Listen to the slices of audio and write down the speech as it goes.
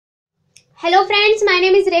Hello friends, my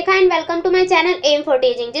name is Rekha and welcome to my channel M for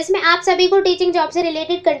teaching, जिसमें आप सभी को teaching job से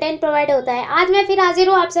related content provide होता है। आज मैं फिर हाजिर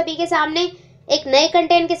हूँ आप सभी के सामने एक नए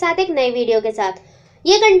कंटेंट के साथ, एक नई वीडियो के साथ।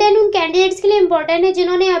 ये कंटेंट उन कैंडिडेट्स के लिए इंपॉर्टेंट है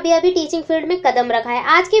जिन्होंने अभी अभी टीचिंग फील्ड में कदम रखा है।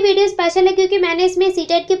 आज की वीडियो स्पेशल है क्योंकि मैंने इसमें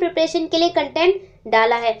सीटेट की प्रिपरेशन के लिए कंटेंट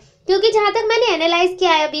डाला है, क्योंकि जहां तक मैंने एनालाइज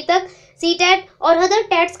किया है अभी तक सीटेट और अदर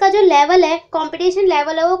टेट्स का जो लेवल है, कॉम्पिटिशन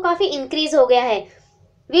लेवल है, वो काफी इंक्रीज हो गया है।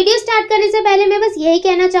 वीडियो स्टार्ट करने से पहले मैं बस यही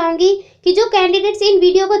कहना चाहूंगी कि जो कैंडिडेट्स इन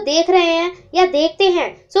वीडियो को देख रहे हैं या देखते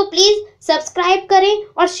हैं, सो प्लीज सब्सक्राइब करें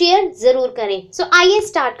और शेयर जरूर करें। सो आइए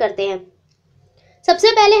स्टार्ट करते हैं।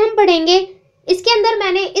 सबसे पहले हम पढ़ेंगे, इसके अंदर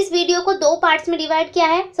मैंने इस वीडियो को दो पार्ट्स में डिवाइड किया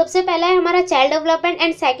है। सबसे पहला है हमारा चाइल्ड डेवलपमेंट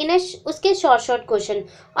एंड सेकंड है उसके शॉर्ट क्वेश्चन,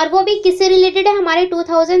 और वो भी किससे रिलेटेड है, हमारे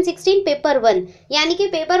 2016 पेपर 1, यानी कि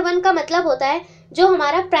पेपर 1 का मतलब होता है जो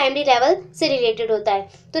हमारा प्राइमरी लेवल से रिलेटेड होता है।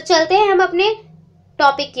 तो चलते हैं हम अपने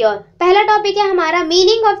टॉपिक की ओर। पहला टॉपिक है हमारा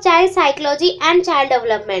meaning of child psychology and child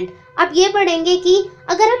development. अब ये पढ़ेंगे कि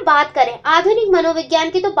अगर हम बात करें आधुनिक मनोविज्ञान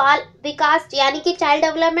की, तो बाल विकास यानी कि चाइल्ड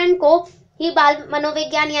डेवलपमेंट को ही बाल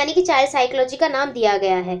मनोविज्ञान यानी कि चाइल्ड साइकोलॉजी का नाम दिया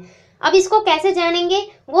गया है। अब इसको कैसे जानेंगे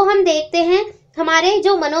वो हम देखते हैं। हमारे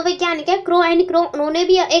जो मनोवैज्ञानिक है क्रो एंड क्रो, उन्होंने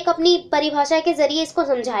भी एक अपनी परिभाषा के जरिए इसको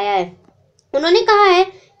समझाया है। उन्होंने कहा है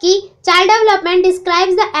कि child development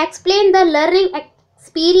describes the explain the learning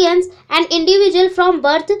experience and individual from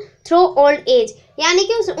birth through old age, यानी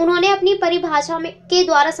कि उन्होंने अपनी परिभाषा में के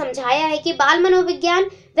द्वारा समझाया है कि बाल मनोविज्ञान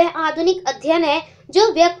वह आधुनिक अध्ययन है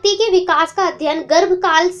जो व्यक्ति के विकास का अध्ययन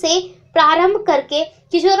गर्भकाल से प्रारंभ करके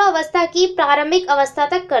किशोरावस्था की प्रारंभिक अवस्था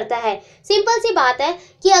तक करता है। सिंपल सी बात है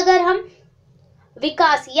कि अगर हम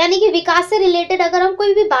विकास यानी कि विकास से रिलेटेड अगर हम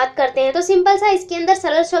कोई भी बात करते हैं, तो सिंपल सा इसके अंदर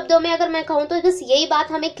सरल शब्दों में अगर मैं कहूँ तो बस यही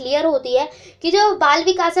बात हमें क्लियर होती है कि जो बाल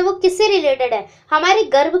विकास है वो किससे रिलेटेड है, हमारे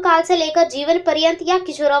गर्भकाल से लेकर जीवन पर्यंत या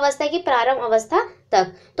किशोरावस्था की प्रारंभ अवस्था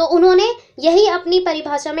तक। तो उन्होंने यही अपनी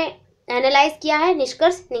परिभाषा में एनालाइज किया है,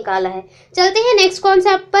 निष्कर्ष निकाला है। चलते हैं नेक्स्ट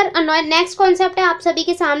कॉन्सेप्ट पर। नेक्स्ट कॉन्सेप्ट है आप सभी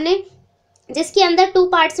के सामने, जिसके अंदर 2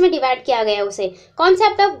 पार्ट्स में डिवाइड किया गया है उसे,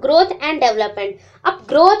 concept of growth and development. अब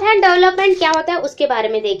ग्रोथ एंड डेवलपमेंट क्या होता है उसके बारे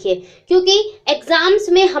में देखिए, क्योंकि एग्जाम्स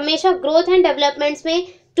में हमेशा ग्रोथ एंड डेवलपमेंट्स में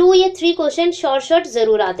 2 या 3 क्वेश्चन शॉर्ट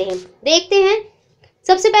जरूर आते हैं। देखते हैं,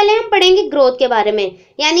 सबसे पहले हम पढ़ेंगे ग्रोथ के बारे में,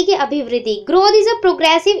 यानी कि अभिवृद्धि। Growth is a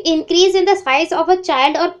progressive increase in the size of a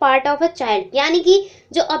child और पार्ट ऑफ अ चाइल्ड, यानी कि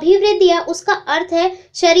जो अभिवृद्धि है उसका अर्थ है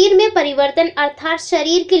शरीर में परिवर्तन, अर्थात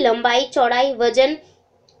शरीर की लंबाई, चौड़ाई, वजन,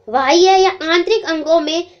 बाह्य या आंतरिक अंगों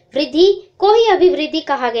में वृद्धि को ही अभिवृद्धि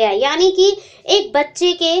कहा गया है। यानी कि एक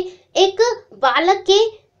बच्चे के, एक बालक के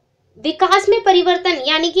विकास में परिवर्तन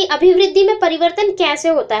यानी कि अभिवृद्धि में परिवर्तन कैसे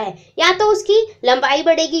होता है, या तो उसकी लंबाई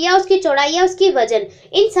बढ़ेगी या उसकी चौड़ाई या उसकी वजन,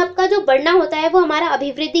 इन सब का जो बढ़ना होता है वो हमारा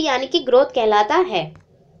अभिवृद्धि यानी कि ग्रोथ कहलाता है।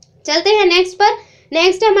 चलते हैं नेक्स्ट पर।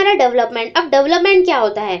 नेक्स्ट है हमारा डेवलपमेंट। अब डेवलपमेंट क्या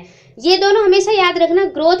होता है, ये दोनों हमेशा याद रखना,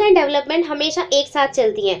 ग्रोथ एंड डेवलपमेंट हमेशा एक साथ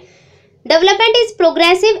चलती है। Development is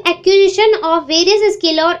progressive acquisition of various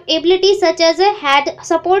skill or abilities such as head,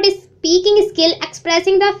 support, speaking skill,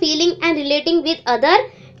 expressing the feeling and relating with other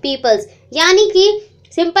peoples। यानी कि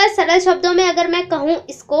सिंपल सरल शब्दों में अगर मैं कहूँ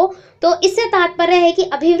इसको, तो इससे तात्पर्य है कि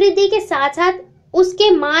अभिवृद्धि के साथ साथ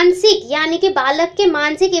उसके मानसिक यानी कि बालक के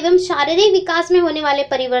मानसिक एवं शारीरिक विकास में होने वाले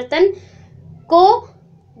परिवर्तन को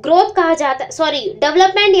ग्रोथ कहा जाता है, सॉरी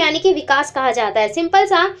डेवलपमेंट यानी कि विकास कहा जाता है। सिंपल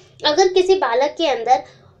सा, अगर किसी बालक के अंदर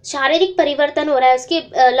शारीरिक परिवर्तन हो रहा है, उसकी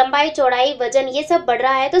लंबाई, चौड़ाई, वजन ये सब बढ़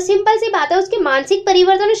रहा है, तो सिंपल सी बात है उसके मानसिक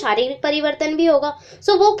परिवर्तन और शारीरिक परिवर्तन भी होगा।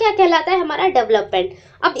 सो वो क्या कहलाता है, हमारा डेवलपमेंट।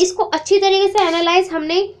 अब इसको अच्छी तरीके से एनालाइज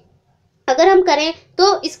हमने अगर हम करें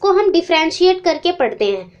तो इसको हम डिफरेंशिएट करके पढ़ते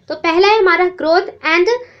हैं। तो पहला है हमारा ग्रोथ एंड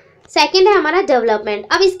सेकेंड है हमारा डेवलपमेंट।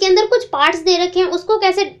 अब इसके अंदर कुछ पार्ट्स दे रखे हैं, उसको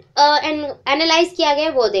कैसे एनालाइज किया गया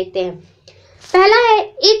है वो देखते हैं। पहला है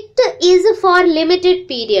it is for limited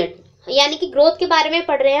period, यानी कि ग्रोथ के बारे में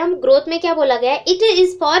पढ़ रहे हैं हम। ग्रोथ में क्या बोला गया है, it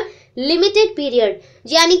is for limited period,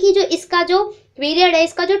 यानी कि जो इसका जो पीरियड है,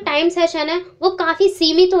 इसका जो टाइम सेशन है वो काफी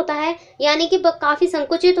सीमित होता है, यानी कि काफी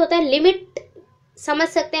संकुचित होता है। लिमिट समझ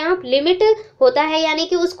सकते हैं आप, लिमिट होता है यानी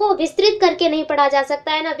कि उसको विस्तृत करके नहीं पढ़ा जा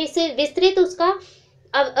सकता है ना, विस्तृत उसका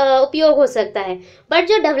उपयोग हो सकता है। बट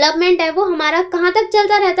जो डेवलपमेंट है वो हमारा कहाँ तक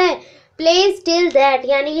चलता रहता है, प्लेस टिल दैट,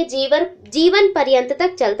 यानी कि जीवन पर्यंत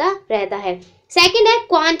तक चलता रहता है। सेकंड है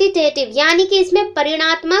क्वांटिटेटिव, यानी कि इसमें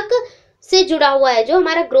परिणात्मक से जुड़ा हुआ है। जो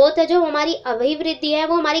हमारा ग्रोथ है, जो हमारी अभिवृद्धि है,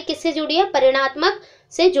 वो हमारी किससे जुड़ी है, परिणात्मक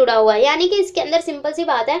से जुड़ा हुआ है। यानी कि इसके अंदर सिंपल सी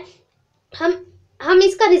बात है, हम हम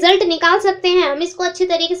इसका रिजल्ट निकाल सकते हैं, हम इसको अच्छी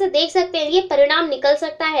तरीके से देख सकते हैं, ये परिणाम निकल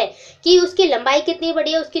सकता है कि उसकी लंबाई कितनी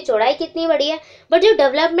बड़ी है, उसकी चौड़ाई कितनी बड़ी है। बट जो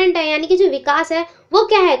डेवलपमेंट है यानी कि जो विकास है वो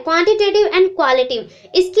क्या है, क्वांटिटेटिव एंड क्वालिटिव।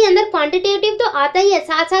 इसके अंदर क्वांटिटेटिव तो आता ही है,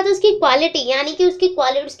 साथ साथ उसकी क्वालिटी यानी कि उसकी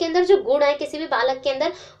क्वालिटी, उसके अंदर जो गुण है, किसी भी बालक के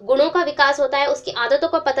अंदर गुणों का विकास होता है, उसकी आदतों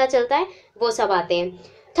का पता चलता है, वो सब आते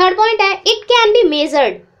हैं। थर्ड पॉइंट है इट कैन बी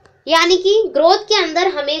मेजर्ड, यानी कि ग्रोथ के अंदर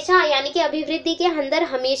हमेशा यानी कि अभिवृद्धि के अंदर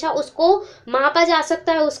हमेशा उसको मापा जा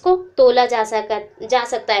सकता है, उसको तोला जा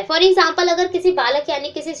सकता है। फॉर एग्जाम्पल अगर किसी बालक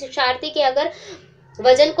यानी किसी शिक्षार्थी के अगर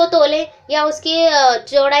वजन को तोले या उसकी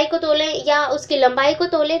चौड़ाई को तोले या उसकी लंबाई को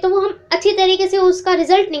तोले तो वो हम अच्छी तरीके से उसका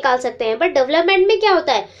रिजल्ट निकाल सकते हैं। बट डेवलपमेंट में क्या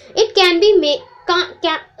होता है, it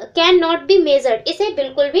can not be measured, इसे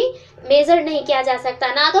बिल्कुल भी मेजर नहीं किया जा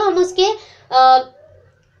सकता। ना तो हम उसके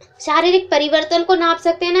शारीरिक परिवर्तन को नाप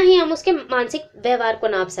सकते हैं, ना ही हम उसके मानसिक व्यवहार को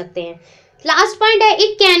नाप सकते हैं। लास्ट पॉइंट है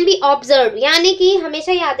इट कैन बी ऑब्जर्व, यानी कि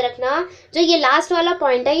हमेशा याद रखना जो ये लास्ट वाला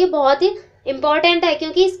पॉइंट है ये बहुत ही इंपॉर्टेंट है,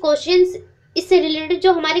 क्योंकि इस क्वेश्चन इससे रिलेटेड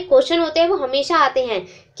जो हमारे क्वेश्चन होते हैं वो हमेशा आते हैं।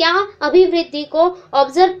 क्या अभिवृद्धि को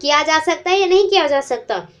ऑब्जर्व किया जा सकता है या नहीं किया जा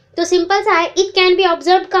सकता? तो सिंपल सा है, इट कैन बी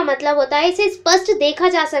ऑब्जर्व का मतलब होता है इसे स्पष्ट देखा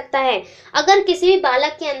जा सकता है। अगर किसी भी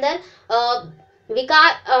बालक के अंदर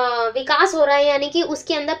विकास हो रहा है यानी कि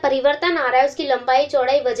उसके अंदर परिवर्तन आ रहा है, उसकी लंबाई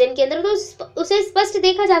चौड़ाई वजन के अंदर, तो उसे स्पष्ट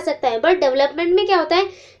देखा जा सकता है। बट डेवलपमेंट में क्या होता है,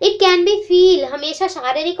 इट कैन बी फील, हमेशा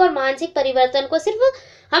शारीरिक और मानसिक परिवर्तन को सिर्फ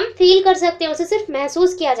हम फील कर सकते हैं, उसे सिर्फ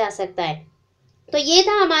महसूस किया जा सकता है। तो ये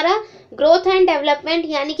था हमारा ग्रोथ एंड डेवलपमेंट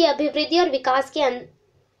यानी कि अभिवृद्धि और विकास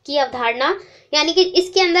की अवधारणा। यानी कि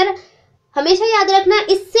इसके अंदर हमेशा याद रखना,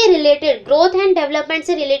 इससे रिलेटेड ग्रोथ एंड डेवलपमेंट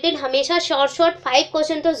से रिलेटेड हमेशा शॉर्ट 5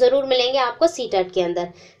 क्वेश्चन तो जरूर मिलेंगे आपको सीटेट के अंदर।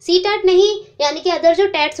 सीटेट नहीं यानी कि अदर जो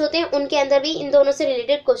टेट्स होते हैं उनके अंदर भी इन दोनों से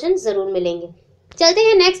रिलेटेड क्वेश्चन जरूर मिलेंगे। चलते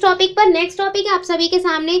हैं नेक्स्ट टॉपिक पर। नेक्स्ट टॉपिक है आप सभी के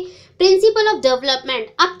सामने प्रिंसिपल ऑफ डेवलपमेंट।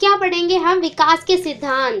 अब क्या पढ़ेंगे हम, विकास के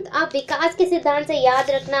सिद्धांत। अब विकास के सिद्धांत से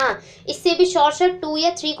याद रखना, इससे भी शॉर्ट 2 या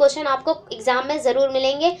 3 क्वेश्चन आपको एग्जाम में जरूर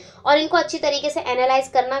मिलेंगे और इनको अच्छी तरीके से एनालाइज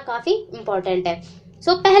करना काफी इंपॉर्टेंट है।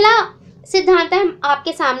 सो पहला सिद्धांत है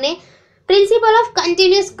आपके सामने प्रिंसिपल ऑफ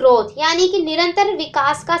कंटिन्यूअस ग्रोथ, यानी कि निरंतर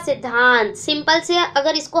विकास का सिद्धांत। सिंपल से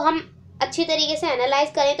अगर इसको हम अच्छी तरीके से एनालाइज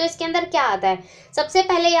करें तो इसके अंदर क्या आता है, सबसे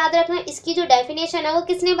पहले याद रखना इसकी जो डेफिनेशन है वो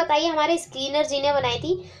किसने बताई है, हमारे स्कीनर जी ने बनाई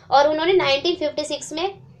थी और उन्होंने 1956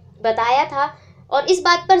 में बताया था और इस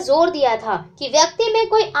बात पर जोर दिया था कि व्यक्ति में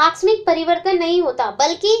कोई आकस्मिक परिवर्तन नहीं होता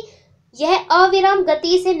बल्कि यह अविराम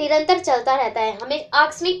गति से निरंतर चलता रहता है। हमें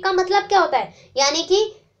आकस्मिक का मतलब क्या होता है, यानी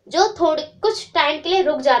कि जो थोड़ी कुछ टाइम के लिए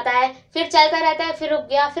रुक जाता है फिर चलता रहता है, फिर रुक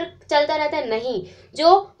गया फिर चलता रहता है, नहीं।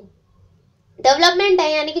 जो डेवलपमेंट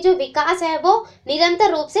है यानी कि जो विकास है वो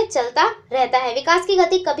निरंतर रूप से चलता रहता है। विकास की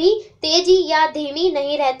गति कभी तेजी या धीमी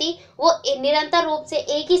नहीं रहती, वो निरंतर रूप से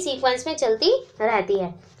एक ही सीक्वेंस में चलती रहती है।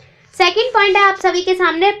 सेकंड पॉइंट है आप सभी के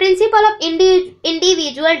सामने principle of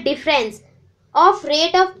individual difference of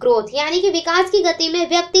rate of growth, यानी कि विकास की गति में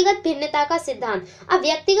व्यक्तिगत भिन्नता का सिद्धांत। अब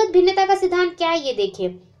व्यक्तिगत भिन्नता का सिद्धांत क्या है ये देखिए,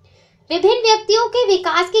 विभिन्न व्यक्तियों के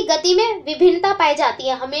विकास की गति में विभिन्नता पाई जाती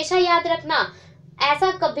है। हमेशा याद रखना ऐसा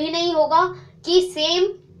कभी नहीं होगा कि सेम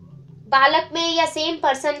बालक में या सेम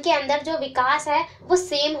पर्सन के अंदर जो विकास है वो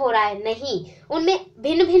सेम हो रहा है, नहीं, उनमें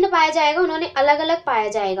भिन्न भिन्न पाया जाएगा, उन्होंने अलग अलग पाया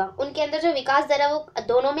जाएगा, उनके अंदर जो विकास दर है वो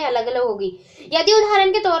दोनों में अलग अलग होगी। यदि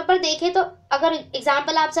उदाहरण के तौर पर देखें तो अगर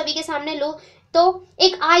एग्जाम्पल आप सभी के सामने लो तो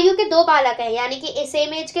एक आयु के 2 बालक है यानी कि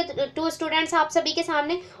सेम एज के 2 स्टूडेंट्स आप सभी के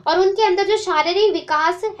सामने, और उनके अंदर जो शारीरिक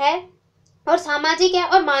विकास है और सामाजिक है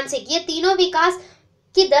और मानसिक, ये तीनों विकास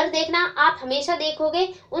की दर देखना आप हमेशा देखोगे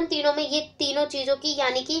उन तीनों में, ये तीनों चीजों की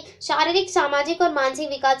यानी कि शारीरिक सामाजिक और मानसिक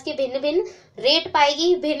विकास की भिन्न भिन्न रेट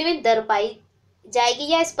पाएगी, भिन्न भिन्न दर पाई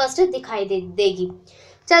जाएगी या स्पष्ट दिखाई देगी।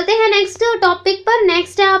 चलते हैं नेक्स्ट टॉपिक पर।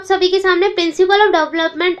 नेक्स्ट है आप सभी के सामने principle of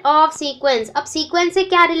development of sequence. अब सीक्वेंस से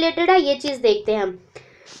क्या रिलेटेड है ये चीज देखते हैं हम,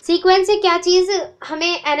 सीक्वेंस से क्या चीज हमें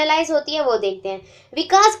एनालाइज होती है वो देखते हैं।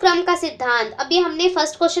 विकास क्रम का सिद्धांत, अभी हमने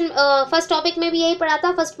फर्स्ट टॉपिक में भी यही पढ़ा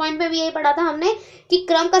था, फर्स्ट पॉइंट में भी यही पढ़ा था हमने कि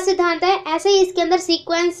क्रम का सिद्धांत है, ऐसे ही इसके अंदर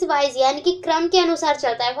सीक्वेंस वाइज यानी कि क्रम के अनुसार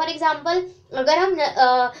चलता है। फॉर एग्जाम्पल अगर हम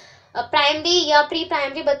प्राइमरी या प्री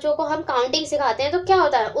प्राइमरी बच्चों को हम काउंटिंग सिखाते हैं तो क्या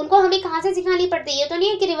होता है, उनको हमें कहाँ से सिखानी पड़ती है, ये तो नहीं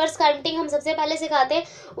है कि रिवर्स काउंटिंग हम सबसे पहले सिखाते हैं,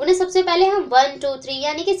 उन्हें सबसे पहले हम 1 2 3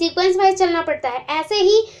 यानी कि सीक्वेंस वाइज चलना पड़ता है। ऐसे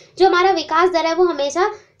ही जो हमारा विकास दर है वो हमेशा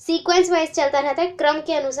सीक्वेंस वाइज चलता रहता है, क्रम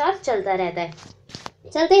के अनुसार चलता रहता है।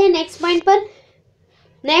 चलते हैं नेक्स्ट पॉइंट पर।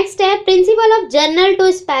 नेक्स्ट है principle of general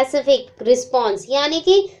to specific response, यानी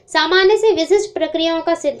कि सामान्य से विशिष्ट प्रक्रियाओं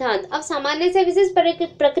का सिद्धांत। अब सामान्य से विशिष्ट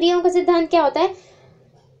प्रक्रियाओं का सिद्धांत क्या होता है,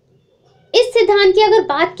 इस सिद्धांत की अगर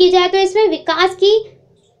बात की जाए तो इसमें विकास की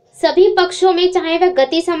सभी पक्षों में, चाहे वह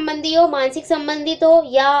गति संबंधी हो, मानसिक संबंधित हो,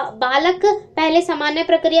 या बालक पहले सामान्य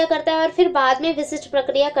प्रक्रिया करता है और फिर बाद में विशिष्ट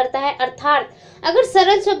प्रक्रिया करता है। अर्थात अगर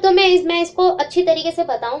सरल शब्दों में मैं इसको अच्छी तरीके से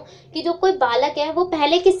बताऊं कि जो कोई बालक है वो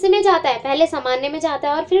पहले किस में जाता है, पहले सामान्य में जाता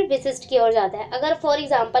है और फिर विशिष्ट की ओर जाता है। अगर फॉर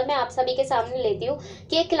एग्जांपल मैं आप सभी के सामने लेती हूँ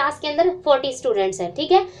कि एक क्लास के अंदर 40 स्टूडेंट्स हैं,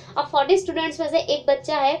 ठीक है। अब 40 स्टूडेंट्स में से एक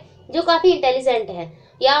बच्चा है जो काफी इंटेलिजेंट है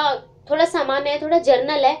या थोड़ा सामान्य है, थोड़ा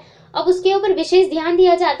जर्नल है। अब उसके ऊपर विशेष ध्यान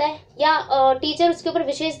दिया जाता है या टीचर उसके ऊपर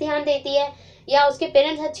विशेष ध्यान देती है या उसके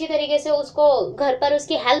पेरेंट्स अच्छी तरीके से उसको घर पर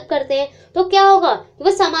उसकी हेल्प करते हैं, तो क्या होगा,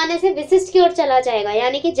 वो सामान्य से विशिष्ट की ओर चला जाएगा,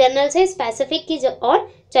 यानी कि जनरल से स्पेसिफिक की ओर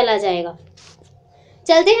चला जाएगा।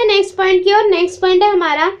 चलते हैं नेक्स्ट पॉइंट की ओर। नेक्स्ट पॉइंट है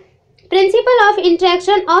हमारा principle of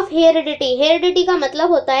interaction of heredity. Heredity का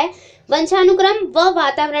मतलब होता है वंशानुक्रम व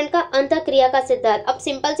वातावरण का अंतःक्रिया का सिद्धांत। अब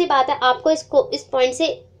सिंपल सी बात है, आपको इसको इस पॉइंट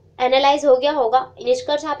से एनालाइज हो गया होगा,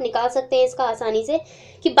 निष्कर्ष आप निकाल सकते हैं इसका आसानी से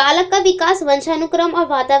कि बालक का विकास वंशानुक्रम और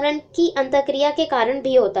वातावरण की अंतःक्रिया के कारण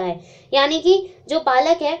भी होता है। यानी कि जो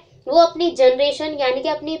बालक है वो अपनी जनरेशन यानी कि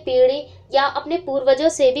अपनी पीढ़ी या अपने पूर्वजों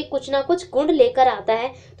से भी कुछ ना कुछ गुण लेकर आता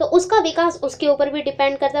है, तो उसका विकास उसके ऊपर भी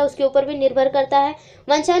डिपेंड करता है, उसके ऊपर भी निर्भर करता है।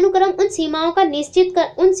 वंशानुक्रम उन सीमाओं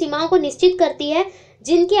को निश्चित करती है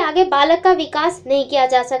जिनके आगे बालक का विकास नहीं किया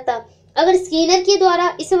जा सकता। अगर स्किनर के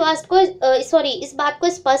द्वारा इस बात को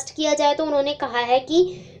स्पष्ट किया जाए तो उन्होंने कहा है कि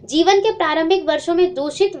जीवन के प्रारंभिक वर्षों में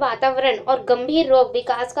दूषित वातावरण और गंभीर रोग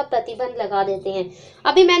विकास का प्रतिबंध लगा देते हैं।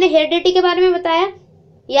 अभी मैंने हेरिडिटी के बारे में बताया,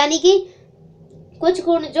 यानी कि कुछ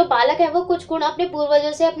गुण जो बालक है वो कुछ गुण अपने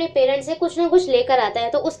पूर्वजों से, अपने पेरेंट्स से कुछ ना कुछ लेकर आता है,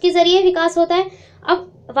 तो उसके जरिए विकास होता है। अब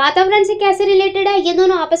वातावरण से कैसे रिलेटेड है, ये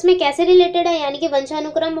दोनों आपस में कैसे रिलेटेड है, यानी कि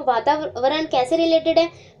वंशानुक्रम वातावरण कैसे रिलेटेड है।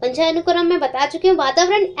 वंशानुक्रम में बता चुकी हूँ,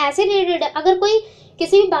 वातावरण ऐसे रिलेटेड है। अगर कोई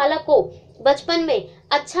किसी भी बालक को बचपन में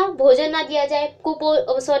अच्छा भोजन ना दिया जाए,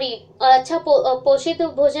 पोषित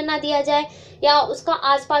भोजन ना दिया जाए, या उसका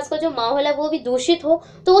आसपास का जो माहौल है वो भी दूषित हो,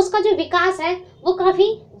 तो उसका जो विकास है वो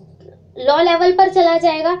काफी लो लेवल पर चला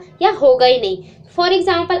जाएगा या होगा ही नहीं। फॉर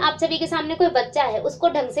एग्जाम्पल, आप सभी के सामने कोई बच्चा है, उसको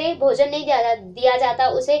ढंग से भोजन नहीं दिया जाता,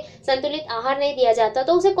 उसे संतुलित आहार नहीं दिया जाता,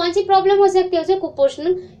 तो उसे कौन सी प्रॉब्लम हो सकती है, उसे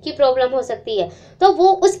कुपोषण की प्रॉब्लम हो सकती है। तो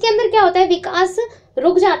वो उसके अंदर क्या होता है, विकास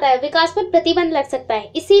रुक जाता है, विकास पर प्रतिबंध लग सकता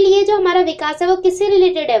है। इसीलिए जो हमारा विकास है वो किससे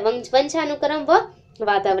रिलेटेड है, वंशानुक्रम व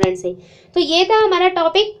वातावरण से। तो ये था हमारा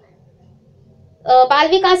टॉपिक बाल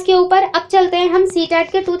विकास के ऊपर। अब चलते हैं हम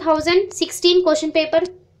CTET के 2016 क्वेश्चन पेपर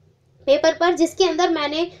पर, जिसके अंदर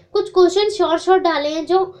मैंने कुछ क्वेश्चन शॉर्ट डाले हैं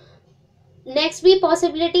जो नेक्स्ट भी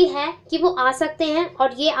पॉसिबिलिटी है कि वो आ सकते हैं,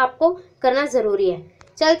 और ये आपको करना जरूरी है।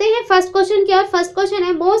 चलते हैं फर्स्ट क्वेश्चन की ओर। फर्स्ट क्वेश्चन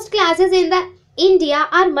है most classes in the India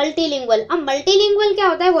are multilingual. अब मल्टीलिंगुअल क्या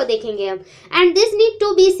होता है वो देखेंगे हम। And this need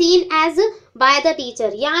to be seen as by the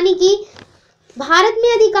teacher, यानी कि भारत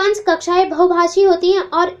में अधिकांश कक्षाएं बहुभाषी होती हैं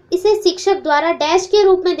और इसे शिक्षक द्वारा डैश के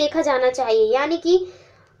रूप में देखा जाना चाहिए। यानी कि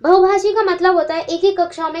बहुभाषी का मतलब होता है एक ही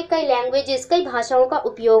कक्षा में कई लैंग्वेजेस, कई भाषाओं का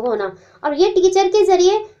उपयोग होना, और ये टीचर के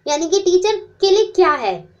जरिए, यानी कि टीचर के लिए क्या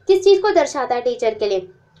है, किस चीज को दर्शाता है टीचर के लिए।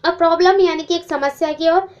 अ प्रॉब्लम यानी कि एक समस्या की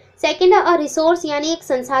ओर, सेकंड है अ रिसोर्स यानी एक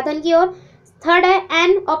संसाधन की ओर, थर्ड है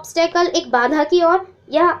एन ऑब्स्टेकल एक बाधा की ओर,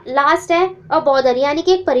 या लास्ट है अ बॉर्डर यानी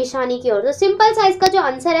कि एक परेशानी की ओर। तो सिंपल सा इसका जो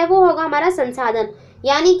आंसर है वो होगा हमारा संसाधन,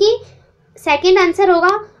 यानी कि सेकंड आंसर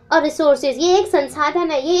होगा और रिसोर्सेज। ये एक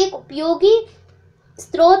संसाधन है, ये एक उपयोगी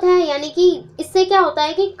स्रोत है, यानी कि इससे क्या होता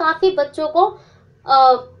है कि काफी बच्चों को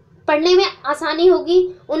पढ़ने में आसानी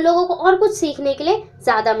होगी, उन लोगों को और कुछ सीखने के लिए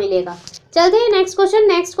ज्यादा मिलेगा। चलते हैं नेक्स्ट क्वेश्चन।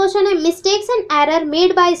 नेक्स्ट क्वेश्चन है mistakes and error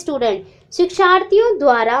made by student. शिक्षार्थियों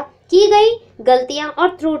द्वारा की गई गलतियां और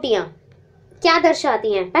त्रुटियां क्या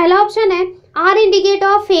दर्शाती हैं। पहला ऑप्शन है are indicate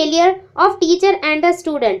of failure of teacher and the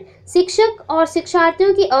student. शिक्षक और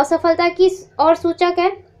शिक्षार्थियों की असफलता की और सूचक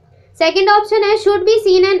है। सेकेंड ऑप्शन है should be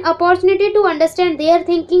seen an opportunity to understand their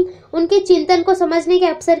thinking. उनके चिंतन को समझने के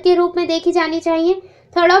अवसर के रूप में देखी जानी चाहिए।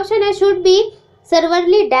 थर्ड ऑप्शन है शुड बी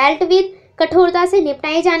सर्वरली डेल्ट विद। कठोरता से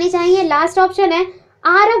निपटाई जानी चाहिए। लास्ट ऑप्शन है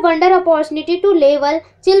are a wonder opportunity two level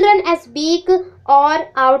children as week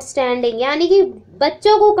और आउटस्टैंडिंग, यानी कि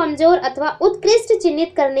बच्चों को कमजोर अथवा उत्कृष्ट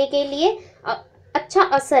चिन्हित करने के लिए अच्छा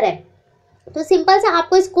असर है। तो सिंपल सा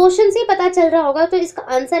आपको इस क्वेश्चन से पता चल रहा होगा, तो इसका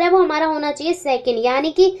आंसर है वो हमारा होना चाहिए सेकंड,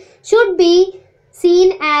 यानी कि should be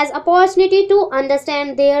seen as opportunity to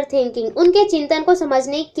understand their thinking. उनके चिंतन को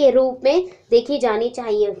समझने के रूप में देखी जानी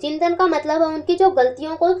चाहिए। चिंतन का मतलब है उनकी जो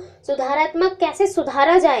गलतियों को सुधारात्मक कैसे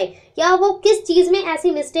सुधारा जाए, या वो किस चीज में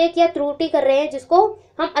ऐसी मिस्टेक या त्रुटि कर रहे हैं जिसको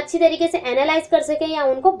हम अच्छी तरीके से एनालाइज कर सकें या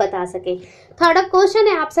उनको बता सकें। थर्ड क्वेश्चन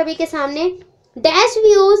है आप सभी के सामने dash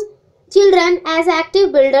views children as active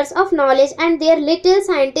builders of knowledge and their little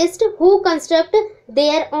scientists who construct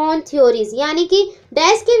their own theories। यानी कि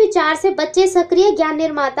डैश के विचार से बच्चे सक्रिय ज्ञान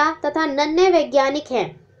निर्माता तथा नन्हे वैज्ञानिक हैं।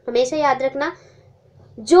 हमेशा याद रखना,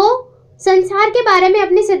 जो संसार के बारे में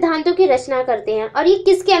अपने सिद्धांतों की रचना करते हैं। और ये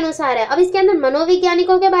किसके अनुसार है? अब इसके अंदर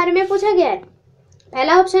मनोवैज्ञानिकों के बारे में पूछा गया है।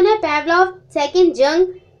 पहला ऑप्शन है पेवलॉव, सेकंड जंग,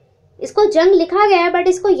 इसको जंग लिखा गया है बट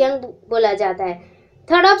इसको यंग बोला जाता है।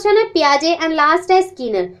 थर्ड ऑप्शन है पियाजे एंड लास्ट है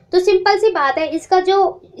स्किनर। तो सिंपल सी बात है, इसका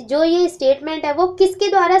जो ये स्टेटमेंट है वो किसके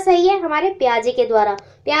द्वारा सही है? हमारे पियाजे के द्वारा।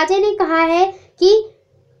 पियाजे ने कहा है कि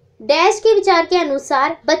डैश के विचार के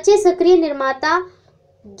अनुसार बच्चे सक्रिय निर्माता,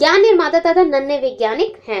 ज्ञान निर्माता तथा नन्हे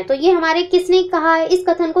वैज्ञानिक हैं। तो ये हमारे किसने कहा है? इस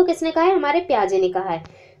कथन को किसने कहा है? हमारे पियाजे ने कहा है।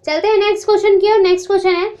 चलते हैं नेक्स्ट क्वेश्चन की ओर। नेक्स्ट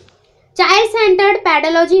क्वेश्चन है चाइल्ड सेंटर्ड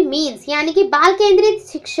पेडोलॉजी मीन्स, यानी कि बाल केंद्रित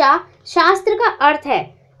शिक्षा शास्त्र का अर्थ है।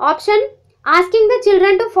 Option asking the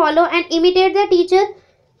children to follow and imitate the teacher,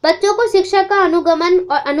 बच्चों को शिक्षक का अनुगमन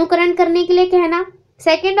और अनुकरण करने के लिए कहना।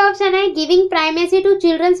 सेकेंड ऑप्शन है giving primacy to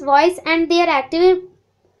children's voice and there active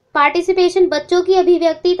participation, बच्चों की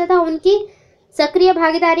अभिव्यक्ति तथा उनकी सक्रिय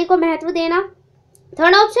भागीदारी को महत्व देना।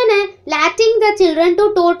 थर्ड ऑप्शन है letting the children two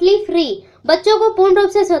totally free, बच्चों को पूर्ण रूप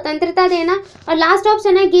से स्वतंत्रता देना। और लास्ट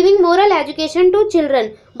ऑप्शन है giving moral education to children,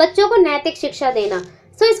 बच्चों को नैतिक शिक्षा देना।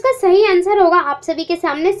 सो इसका सही आंसर होगा आप सभी के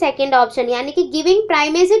सामने सेकंड ऑप्शन, यानी कि giving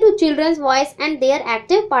primacy to children's voice and there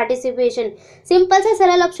active participation. Simple से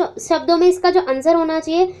सरल शब्दों में इसका जो आंसर होना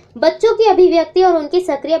चाहिए, बच्चों की अभिव्यक्ति और उनकी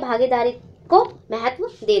सक्रिय भागीदारी को महत्व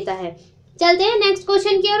देता है। चलते हैं नेक्स्ट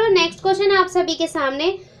क्वेश्चन की ओर। नेक्स्ट क्वेश्चन है आप सभी के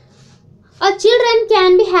सामने, a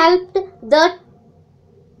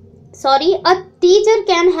teacher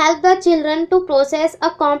can help the children to process a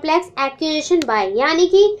complex accusation bye, यानी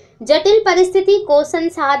कि जटिल परिस्थिति को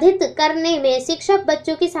संसाधित करने में शिक्षक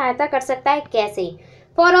बच्चों की सहायता कर सकता है, कैसे?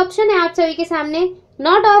 फॉर ऑप्शन है आप सभी के सामने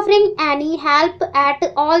not offering any help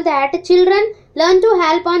at all that children learn to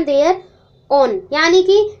help on their own, यानी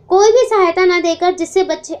कि कोई भी सहायता न देकर जिससे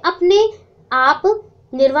बच्चे अपने आप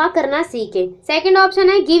निर्वाह करना सीखे। सेकंड ऑप्शन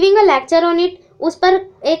है giving a lecture on it, उस पर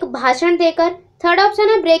एक भाषण देकर। थर्ड ऑप्शन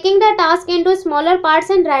है breaking the task into smaller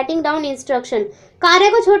parts and writing down instruction, कार्य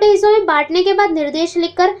को छोटे हिस्सों में बांटने के बाद निर्देश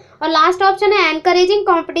लिखकर। और लास्ट ऑप्शन है encouraging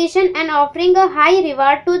competition and offering a high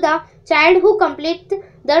reward to the child who complete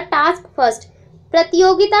the task first,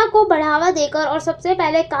 प्रतियोगिता को बढ़ावा देकर और सबसे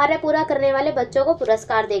पहले कार्य पूरा करने वाले बच्चों को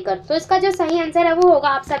पुरस्कार देकर। तो इसका जो सही आंसर है वो होगा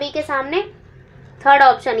आप सभी के सामने थर्ड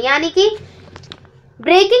ऑप्शन, यानी कि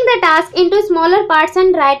breaking the task into smaller parts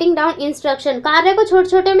and writing down instruction, कार्य को छोटे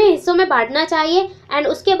छोटे में हिस्सों में बांटना चाहिए एंड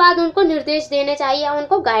उसके बाद उनको निर्देश देने चाहिए या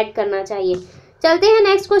उनको गाइड करना चाहिए। चलते हैं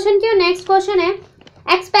नेक्स्ट क्वेश्चन की। नेक्स्ट क्वेश्चन है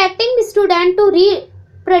expecting student to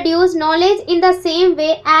reproduce knowledge in the same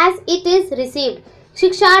way as it is received,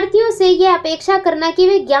 शिक्षार्थियों से यह अपेक्षा करना कि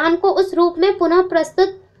वे ज्ञान को उस रूप में पुनः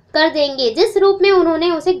प्रस्तुत कर देंगे जिस रूप में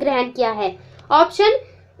उन्होंने उसे ग्रहण किया है। Option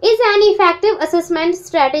is an effective assessment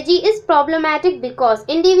strategy is problematic because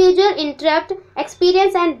individual interrupt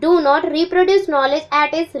experience and do not reproduce knowledge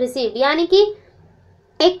at is received, यानी कि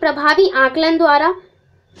एक प्रभावी आकलन द्वारा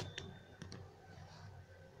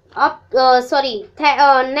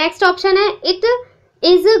नेक्स्ट ऑप्शन है it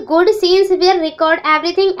is good since we record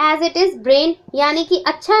everything as it is brain, यानी कि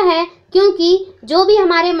अच्छा है क्योंकि जो भी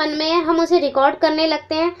हमारे मन में है हम उसे रिकॉर्ड करने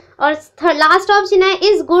लगते हैं। और लास्ट ऑप्शन है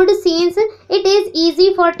is good since it is easy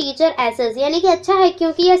for teacher assess, यानी कि अच्छा है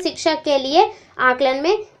क्योंकि यह शिक्षक के लिए आकलन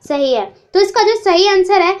में सही है। तो इसका जो सही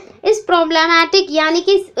आंसर है इस प्रॉब्लमैटिक, यानी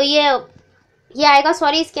कि ये आएगा,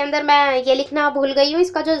 सॉरी इसके अंदर मैं ये लिखना भूल गई हूँ।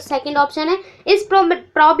 इसका जो सेकंड ऑप्शन है is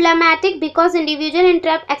problematic because individual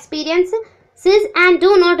interrupt experiences and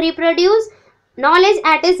do not reproduce knowledge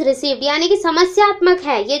eight is received, यानी कि समस्यात्मक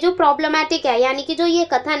है। ये जो प्रॉब्लमैटिक है, यानी कि जो ये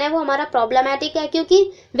कथन है वो हमारा प्रॉब्लमैटिक है क्योंकि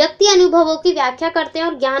व्यक्ति अनुभवों की व्याख्या करते हैं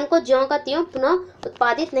और ज्ञान को ज्यों का त्यों पुनः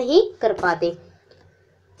उत्पादित नहीं कर पाते।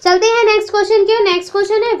 चलते हैं नेक्स्ट क्वेश्चन की। नेक्स्ट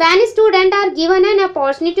क्वेश्चन है when student are given an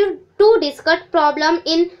opportunity to discuss problem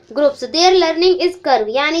in groups there learning is curve,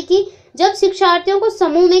 यानी कि जब शिक्षार्थियों को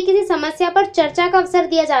समूह में किसी समस्या पर चर्चा का अवसर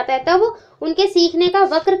दिया जाता है तब उनके सीखने का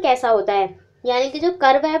वक्र कैसा होता है, यानी कि जो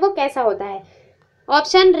कर्व है वो कैसा होता है।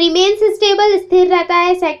 ऑप्शन रिमेन्स स्टेबल, स्थिर रहता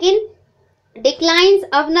है। सेकंड डिक्लाइंस,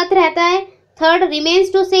 अवनत रहता है। थर्ड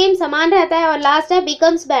रिमेन्स टू सेम, समान रहता है। और लास्ट है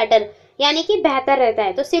बिकम्स बेटर, यानी कि बेहतर रहता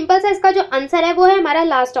है। तो सिंपल सा इसका जो आंसर है वो है हमारा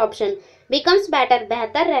लास्ट ऑप्शन बिकम्स बेटर,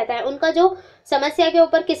 बेहतर रहता है। उनका जो समस्या के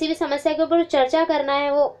ऊपर, किसी भी समस्या के ऊपर चर्चा करना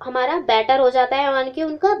है वो हमारा बेटर हो जाता है, यानी कि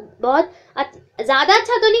उनका बहुत ज्यादा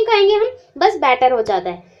अच्छा तो नहीं कहेंगे हम, बस बेटर हो जाता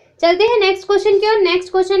है। चलते हैं नेक्स्ट क्वेश्चन की ओर।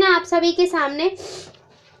 नेक्स्ट क्वेश्चन है आप सभी के सामने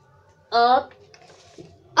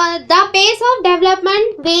the pace of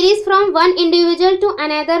development varies from one individual to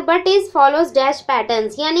another but is follows dash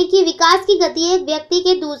patterns, यानी कि विकास की गति एक व्यक्ति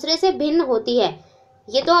के दूसरे से भिन्न होती है।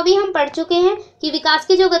 ये तो अभी हम पढ़ चुके हैं कि विकास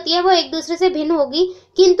की जो गति है वो एक दूसरे से भिन्न होगी,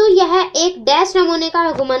 किंतु यह एक डैश नमूने का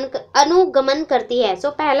अनुगमन करती है। सो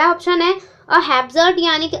पहला ऑप्शन है अ हैप्जर्ड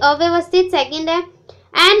यानी कि अव्यवस्थित, सेकंड है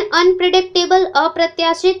एन अनप्रिडिक्टेबल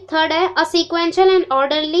अप्रत्याशित, थर्ड है अ सीक्वेंशियल एंड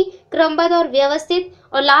ऑर्डरली क्रमबद्ध और व्यवस्थित,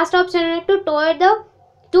 और लास्ट ऑप्शन है to toward the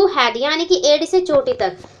two head यानी कि एड से चोटी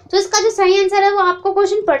तक। तो इसका जो सही आंसर है वो आपको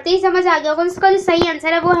क्वेश्चन पढ़ते ही समझ आ गया होगा। इसका जो सही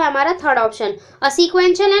आंसर है वो है हमारा third option a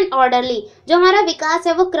sequential and orderly. जो हमारा विकास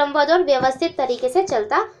है वो क्रमबद्ध और व्यवस्थित तरीके से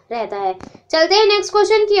चलता रहता है। चलते हैं नेक्स्ट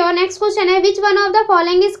क्वेश्चन की ओर। नेक्स्ट क्वेश्चन है which one of the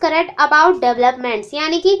following is correct about developments,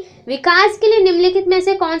 यानी कि विकास के लिए निम्नलिखित में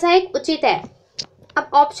से कौन सा एक उचित है। अब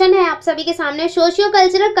ऑप्शन है आप सभी के सामने, socio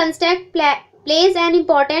cultural construct plays an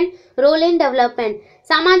important role in development,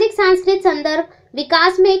 सामाजिक सांस्कृतिक संदर्भ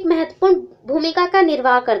विकास में एक महत्वपूर्ण भूमिका का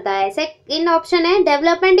निर्वाह करता है। सेकंड ऑप्शन है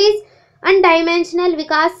डेवलपमेंट इज अनडाइमेंशनल,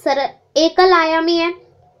 विकास एकल आयामी है।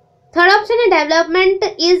 थर्ड ऑप्शन है डेवलपमेंट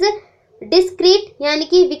इज डिस्क्रीट यानी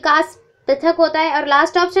कि विकास पृथक होता है, और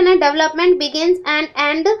लास्ट ऑप्शन है development begins and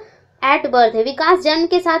and at birth, विकास जन्म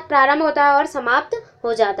के साथ प्रारंभ होता है और समाप्त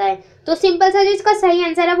हो जाता है। तो सिंपल सा जो इसका सही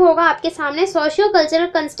आंसर है वो होगा आपके सामने socio cultural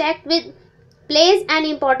construct with plays an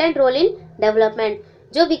important role in development.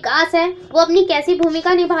 जो विकास है वो अपनी कैसी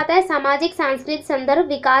भूमिका निभाता है, सामाजिक सांस्कृतिक संदर्भ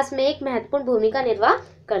विकास में एक महत्वपूर्ण भूमिका निर्वाह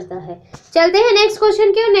करता है। चलते हैं नेक्स्ट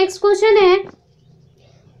क्वेश्चन की ओर। नेक्स्ट क्वेश्चन है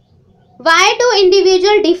why do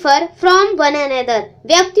individual differ from one another,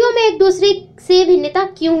 व्यक्तियों में एक दूसरे से भिन्नता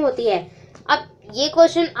क्यों होती है। अब ये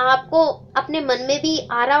क्वेश्चन आपको अपने मन में भी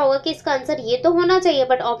आ रहा होगा कि इसका आंसर ये तो होना चाहिए,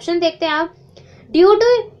 बट ऑप्शन देखते हैं आप। ड्यू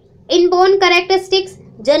टू इनबोर्न कैरेक्टरिस्टिक्स,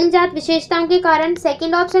 जन्मजात विशेषताओं के कारण।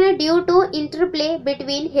 सेकंड ऑप्शन है due to interplay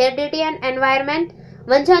between heredity and environment,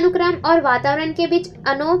 वंशानुक्रम और वातावरण के बीच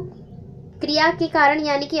अनुक्रिया के कारण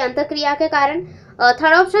यानी कि अंतःक्रिया के कारण।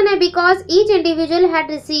 थर्ड ऑप्शन है because each individual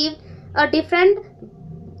had received a different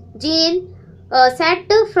gene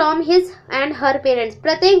set from his and her parents,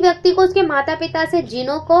 प्रत्येक व्यक्ति को उसके माता पिता से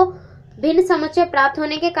जीनों को भिन्न समुच्चय प्राप्त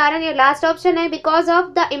होने के कारण। ये लास्ट ऑप्शन है because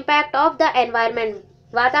of the impact of the environment,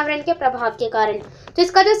 वातावरण के प्रभाव के कारण। तो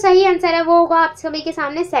इसका जो सही आंसर है वो होगा आप सभी के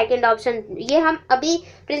सामने सेकंड ऑप्शन। ये हम अभी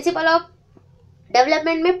प्रिंसिपल ऑफ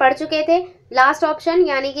डेवलपमेंट में पढ़ चुके थे, लास्ट ऑप्शन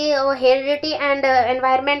यानी कि हेरिडिटी एंड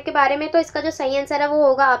एनवायरनमेंट के बारे में। तो इसका जो सही आंसर है वो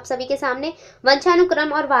होगा आप सभी के सामने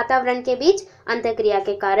वंशानुक्रम और वातावरण के बीच अंतःक्रिया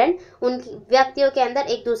के कारण उन व्यक्तियों के अंदर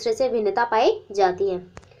एक दूसरे से भिन्नता पाई जाती है।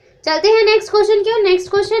 चलते हैं नेक्स्ट क्वेश्चन की ओर।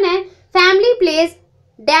 नेक्स्ट क्वेश्चन है family pledge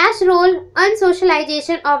dash role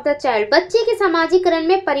अनसोशलाइजेशन of the child, बच्चे के समाजीकरण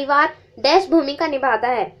में परिवार डैश भूमिका निभाता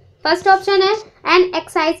है। फर्स्ट ऑप्शन है एन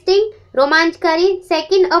एक्साइटिंग रोमांचकारी,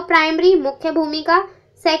 सेकंड अ प्राइमरी मुख्य भूमिका,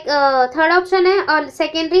 थर्ड ऑप्शन है और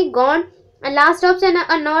सेकेंडरी गौण, लास्ट ऑप्शन है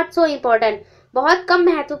अ नॉट सो इम्पोर्टेंट, बहुत कम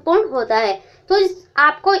महत्वपूर्ण होता है। तो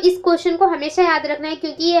आपको इस क्वेश्चन को हमेशा याद रखना है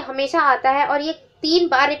क्योंकि ये हमेशा आता है और ये 3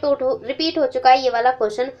 बार रिपीट हो चुका है ये वाला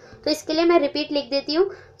क्वेश्चन, तो इसके लिए मैं रिपीट लिख देती हूँ।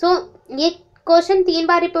 तो ये क्वेश्चन 3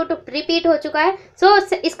 बार रिपीट हो चुका है। सो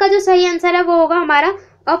इसका जो सही आंसर है वो होगा हमारा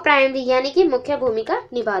अ प्राइमरी यानी कि मुख्य भूमिका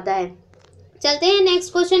निभाता है। चलते हैं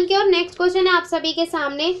नेक्स्ट क्वेश्चन की ओर। नेक्स्ट क्वेश्चन है आप सभी के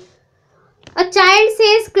सामने a child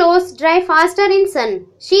says clothes dry faster in sun,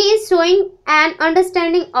 she is showing an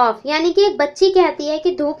understanding of, यानी कि एक बच्ची कहती है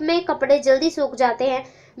कि धूप में कपड़े जल्दी सूख जाते हैं,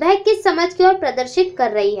 वह किस समझ की ओर प्रदर्शित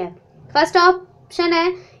कर रही है। फर्स्ट ऑप्शन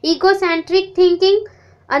है इगोसेंट्रिक थिंकिंग,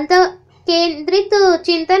 अंत केंद्रित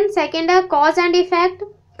चिंतन, सेकेंड है कॉज एंड इफेक्ट,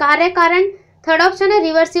 कार्य कारण, थर्ड ऑप्शन है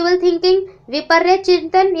रिवर्सिबल थिंकिंग, विपर्य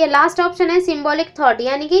चिंतन, ये लास्ट ऑप्शन है सिंबॉलिक थॉट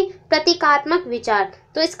यानी कि प्रतीकात्मक विचार।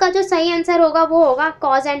 तो इसका जो सही आंसर होगा वो होगा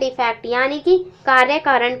कॉज एंड इफेक्ट, यानी कि कार्य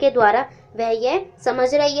कारण के द्वारा वह यह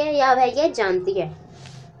समझ रही है या वह यह जानती है।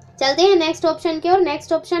 चलते हैं नेक्स्ट ऑप्शन की ओर।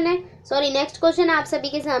 नेक्स्ट क्वेश्चन आप सभी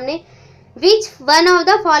के सामने which one of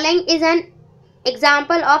the following is an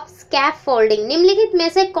example of scaffolding, निम्नलिखित में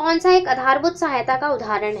से कौन सा एक आधारभूत सहायता का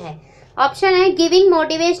उदाहरण है। ऑप्शन है giving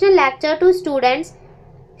motivational lecture to students,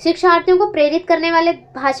 शिक्षार्थियों को प्रेरित करने वाले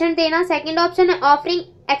भाषण देना, सेकंड ऑप्शन है offering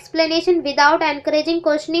explanation without encouraging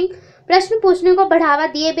questioning, प्रश्न पूछने को बढ़ावा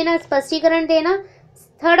दिए बिना स्पष्टीकरण देना,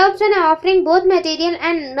 थर्ड ऑप्शन है offering both material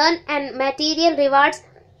and non and material rewards,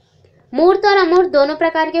 मूर्त और अमूर्त दोनों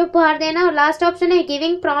प्रकार के उपहार देना, और लास्ट ऑप्शन है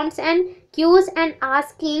giving prompts and cues and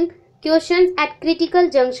asking questions eight critical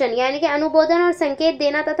junction, यानी कि अनुबोधन और संकेत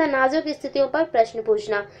देना तथा नाजुक स्थितियों पर प्रश्न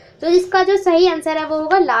पूछना। तो इसका जो सही आंसर है वो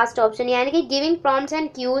होगा लास्ट ऑप्शन, यानी कि giving prompts and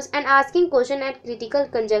cues and asking question eight critical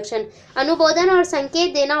conjunction, अनुबोधन और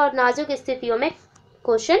संकेत देना और नाजुक स्थितियों में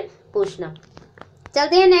क्वेश्चन पूछना।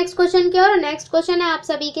 चलते हैं नेक्स्ट क्वेश्चन की ओर। नेक्स्ट क्वेश्चन है आप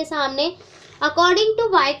सभी के सामने, according to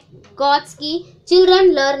Vygotsky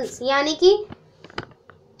children learns, यानी कि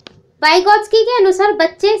वाइगोत्स्की के अनुसार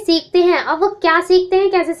बच्चे सीखते हैं। अब वो क्या सीखते हैं,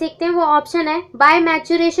 कैसे सीखते हैं, वो ऑप्शन है बाय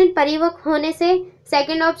मैच्योरेशन परिपक्व होने से,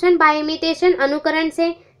 सेकंड ऑप्शन बाय इमिटेशन अनुकरण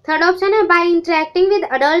से, थर्ड ऑप्शन है bye interacting with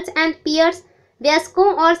adults and peers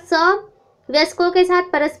वयस्कों और वयस्कों के साथ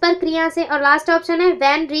परस्पर क्रिया से, और लास्ट ऑप्शन है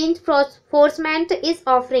व्हेन रीइंफोर्समेंट इज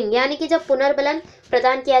ऑफरिंग, यानी कि जब पुनर्बलन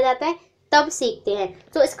प्रदान किया जाता है तब सीखते हैं।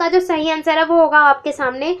 तो इसका जो सही आंसर है वो होगा आपके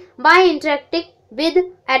सामने bye interacting with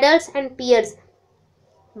adults and peers,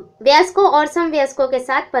 वयस्कों और समवयस्कों के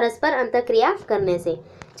साथ परस्पर अंतःक्रिया करने से।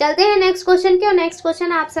 चलते हैं नेक्स्ट क्वेश्चन की, और नेक्स्ट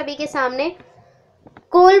क्वेश्चन आप सभी के सामने,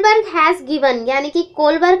 कोलबर्ग हैज गिवन, यानी कि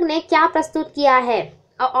कोलबर्ग ने क्या प्रस्तुत किया है।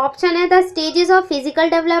 ऑप्शन है the stages of physical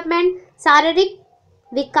development, शारीरिक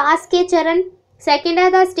विकास के चरण, सेकंड है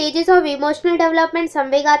the stages of emotional development,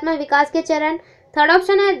 संवेगात्मक विकास के चरण, थर्ड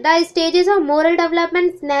ऑप्शन है the stages of moral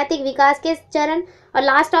development, नैतिक विकास के चरण, और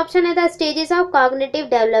लास्ट ऑप्शन है the stages of cognitive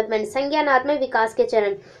development, संज्ञानात्मक विकास के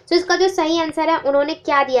चरण। तो इसका जो सही आंसर है उन्होंने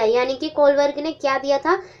क्या दिया, यानी कि कोलबर्ग ने क्या दिया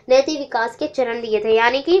था, नैतिक विकास के चरण दिए थे,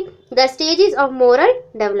 यानी कि the stages of moral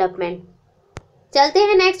development. चलते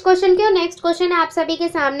हैं नेक्स्ट क्वेश्चन की, और नेक्स्ट क्वेश्चन है आप सभी के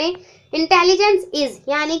सामने, इंटेलिजेंस इज,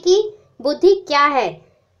 यानी कि बुद्धि क्या है।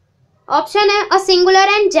 ऑप्शन है a singular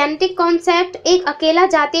and genetic concept, एक अकेला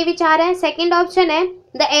जातीय विचार है, सेकंड ऑप्शन है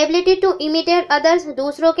the ability to imitate others,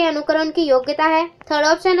 दूसरों के अनुकरण की योग्यता है, थर्ड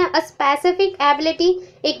ऑप्शन है अ स्पेसिफिक एबिलिटी,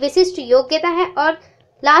 एक विशिष्ट योग्यता है, और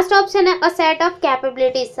लास्ट ऑप्शन है अ सेट ऑफ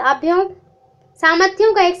कैपेबिलिटीज,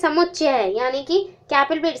 सामर्थ्यों का एक समुच्चय है, यानी कि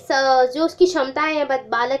कैपेबिलिटी जो उसकी क्षमताएं हैं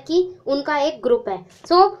बालक की उनका एक ग्रुप है।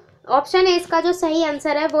 सो ऑप्शन है इसका जो सही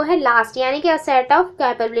आंसर है वो है लास्ट, यानी कि अ सेट ऑफ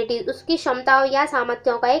कैपेबिलिटीज, उसकी क्षमताओं या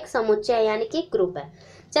सामर्थ्यों का एक समुच्चय है, यानी कि ग्रुप है।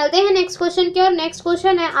 चलते हैं नेक्स्ट क्वेश्चन की ओर। नेक्स्ट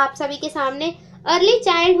क्वेश्चन है आप सभी के सामने, early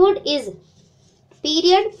childhood is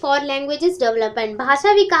period for languages development,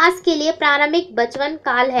 भाषा विकास के लिए प्रारंभिक बचपन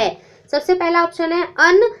काल है। सबसे पहला ऑप्शन है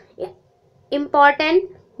अन इम्पॉर्टेंट,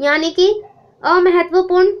 यानी कि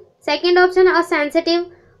अमहत्वपूर्ण, सेकंड ऑप्शन है असेंसिटिव,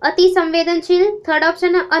 अति संवेदनशील, थर्ड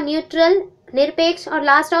ऑप्शन है अन्यूट्रल, निरपेक्ष, और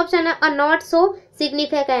लास्ट ऑप्शन है अ नॉट सो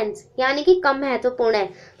सिग्निफिकेंट, यानी कि कम महत्वपूर्ण है।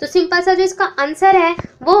 तो सिंपल सा जो इसका आंसर है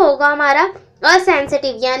वो होगा हमारा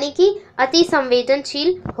असेंसिटिव, यानी कि अति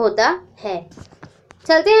संवेदनशील होता है।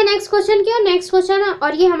 चलते हैं नेक्स्ट क्वेश्चन की, और नेक्स्ट क्वेश्चन है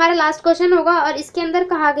और ये हमारा लास्ट क्वेश्चन होगा, और इसके अंदर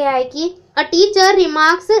कहा गया है कि अ टीचर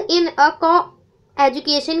रिमार्क्स इन अ को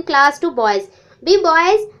education class to boys, B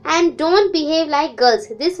boys and don't behave like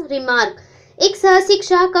girls, this remark, एक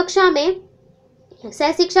सहशिक्षा कक्षा में,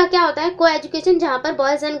 सहशिक्षा क्या होता है, को एजुकेशन जहाँ पर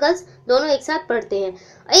बॉयज एंड गर्ल्स दोनों एक साथ पढ़ते हैं,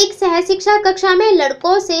 एक सहशिक्षा कक्षा में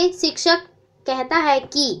लड़कों से शिक्षक कहता है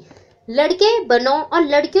कि लड़के बनो और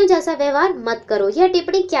लड़कियों जैसा व्यवहार मत करो, यह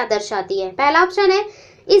टिप्पणी क्या दर्शाती है। पहला ऑप्शन है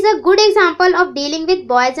is a good example of dealing with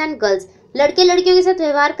boys and girls, लड़के लड़कियों के साथ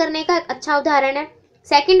व्यवहार करने का एक अच्छा उदाहरण है।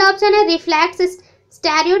 सेकेंड ऑप्शन है reflects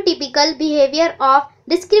stereotypical behaviour of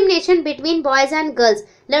discrimination between boys and girls,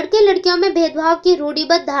 लड़के लड़कियों में भेदभाव की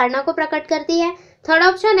रूढ़िबद्ध धारणा को प्रकट करती है। थर्ड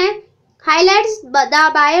ऑप्शन है highlights the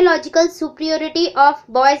biological superiority of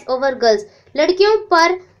boys over girls, लड़कियों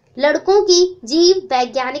पर लड़कों की जीव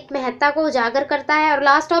वैज्ञानिक महत्ता को उजागर करता है, और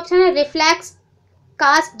लास्ट ऑप्शन है रिफ्लेक्स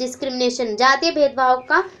कास्ट डिस्क्रिमिनेशन, जातीय भेदभाव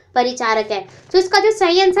का परिचारक है। तो इसका जो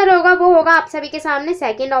सही आंसर होगा वो होगा आप सभी के सामने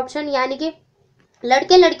सेकंड ऑप्शन, यानी कि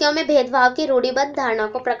लड़के लड़कियों में भेदभाव की रूढ़िबद्ध धारणा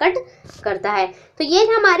को प्रकट करता है। तो ये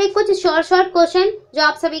हमारे कुछ शॉर्ट क्वेश्चन जो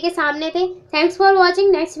आप सभी के सामने थे। Thanks for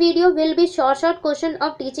watching. Next video will be short question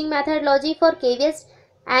of teaching methodology for KVS,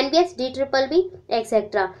 NBS, DBBB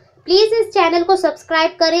etcetera. Please इस चैनल को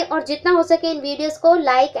सब्सक्राइब करें और जितना हो सके इन वीडियोस को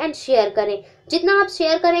लाइक एंड शेयर करें। जितना आप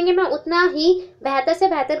शेयर करेंगे मैं उतना ही बेहतर से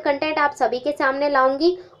बेहतर कंटेंट आप सभी के सामने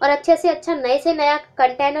लाऊंगी और अच्छे से अच्छा नए से नया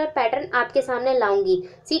कंटेंट और पैटर्न आपके सामने लाऊंगी।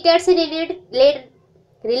 CTET से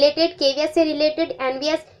रिलेटेड, केवीएस से रिलेटेड,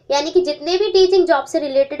 एनबीएस, यानी कि जितने भी टीचिंग जॉब से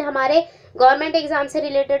रिलेटेड हमारे गवर्नमेंट एग्जाम से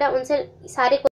रिलेटेड है उनसे सारे